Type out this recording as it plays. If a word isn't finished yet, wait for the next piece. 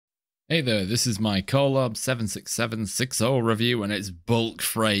Hey there, this is my Kolob 76760 review and it's bulk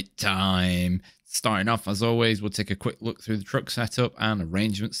freight time. Starting off, as always, we'll take a quick look through the truck setup and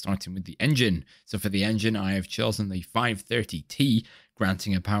arrangement, starting with the engine. So for the engine, I have chosen the 530T,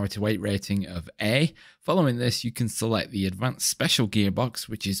 granting a power to weight rating of A. Following this, you can select the advanced special gearbox,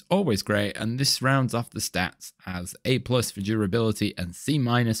 which is always great, and this rounds off the stats as A+ for durability and C-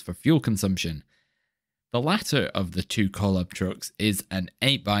 for fuel consumption. The latter of the two Kolob trucks is an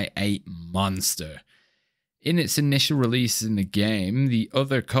 8x8 monster. In its initial release in the game, the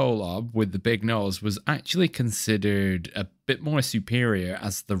other Kolob with the big nose was actually considered a bit more superior,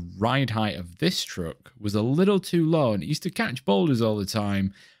 as the ride height of this truck was a little too low and it used to catch boulders all the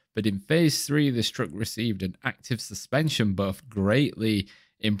time. But in Phase 3, this truck received an active suspension buff, greatly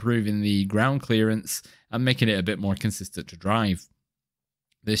improving the ground clearance and making it a bit more consistent to drive.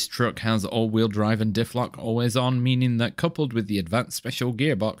 This truck has all-wheel drive and diff lock always on, meaning that coupled with the advanced special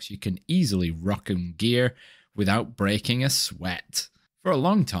gearbox, you can easily rock and gear without breaking a sweat. For a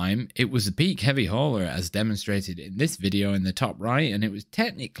long time, it was a peak heavy hauler as demonstrated in this video in the top right, and it was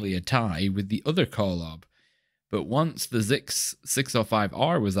technically a tie with the other Kolob. But once the Zix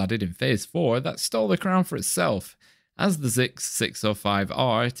 605R was added in Phase 4, that stole the crown for itself. As the Zix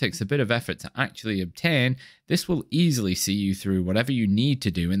 605R takes a bit of effort to actually obtain, this will easily see you through whatever you need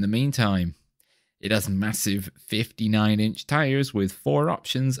to do in the meantime. It has massive 59-inch tyres with 4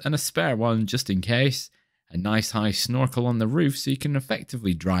 options and a spare one just in case, a nice high snorkel on the roof so you can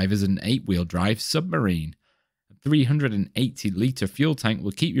effectively drive as an 8-wheel drive submarine. A 380-litre fuel tank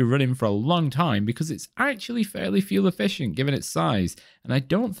will keep you running for a long time because it's actually fairly fuel efficient given its size, and I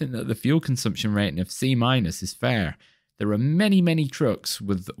don't think that the fuel consumption rating of C- is fair. There are many trucks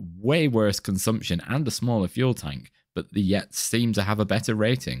with way worse consumption and a smaller fuel tank, but they yet seem to have a better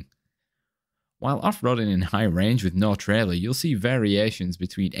rating. While off-roading in high range with no trailer, you'll see variations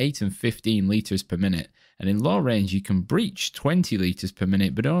between 8 and 15 litres per minute, and in low range you can breach 20 litres per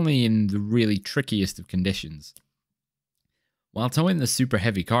minute, but only in the really trickiest of conditions. While towing the super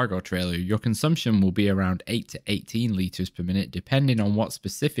heavy cargo trailer, your consumption will be around 8 to 18 litres per minute, depending on what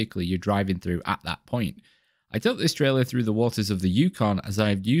specifically you're driving through at that point. I took this trailer through the waters of the Yukon, as I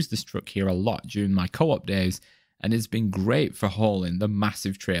have used this truck here a lot during my co-op days, and it's been great for hauling the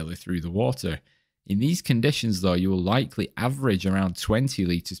massive trailer through the water. In these conditions though, you will likely average around 20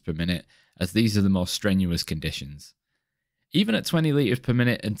 litres per minute, as these are the most strenuous conditions. Even at 20 litres per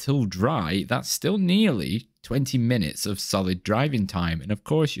minute until dry, that's still nearly 20 minutes of solid driving time, and of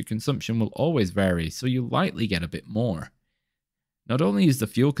course your consumption will always vary, so you'll likely get a bit more. Not only is the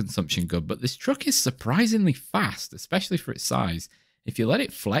fuel consumption good, but this truck is surprisingly fast, especially for its size. If you let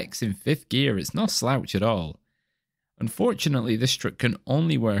it flex in 5th gear, it's no slouch at all. Unfortunately, this truck can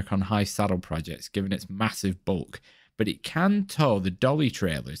only work on high saddle projects given its massive bulk, but it can tow the dolly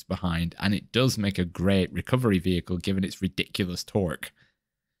trailers behind, and it does make a great recovery vehicle given its ridiculous torque.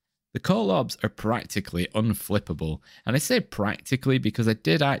 The Kolobs are practically unflippable, and I say practically because I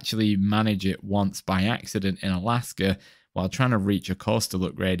did actually manage it once by accident in Alaska while trying to reach a coastal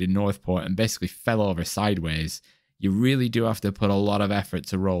upgrade in Northport and basically fell over sideways. You really do have to put a lot of effort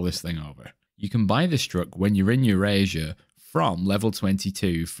to roll this thing over. You can buy this truck when you're in Eurasia from level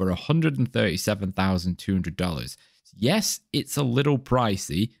 22 for $137,200. Yes, it's a little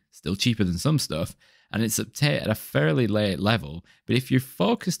pricey, still cheaper than some stuff, and it's obtained at a fairly late level, but if you're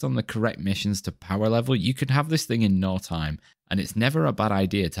focused on the correct missions to power level, you can have this thing in no time, and it's never a bad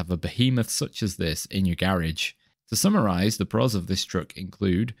idea to have a behemoth such as this in your garage. To summarize, the pros of this truck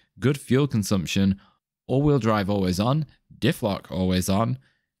include good fuel consumption, all-wheel drive always on, diff lock always on,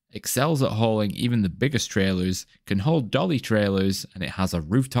 excels at hauling even the biggest trailers, can hold dolly trailers, and it has a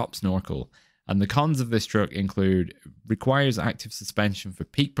rooftop snorkel. And the cons of this truck include requires active suspension for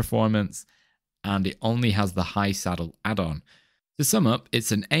peak performance, and it only has the high saddle add-on. To sum up,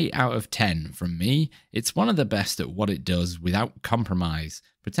 it's an 8 out of 10 from me. It's one of the best at what it does without compromise.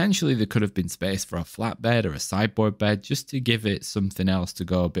 Potentially there could have been space for a flatbed or a sideboard bed just to give it something else to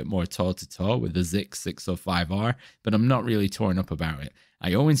go a bit more toe-to-toe with the Zix 605R, but I'm not really torn up about it.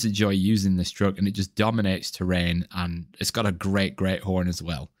 I always enjoy using this truck, and it just dominates terrain, and it's got a great horn as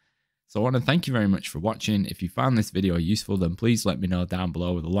well. So I want to thank you very much for watching. If you found this video useful, then please let me know down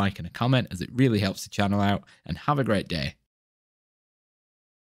below with a like and a comment, as it really helps the channel out, and have a great day.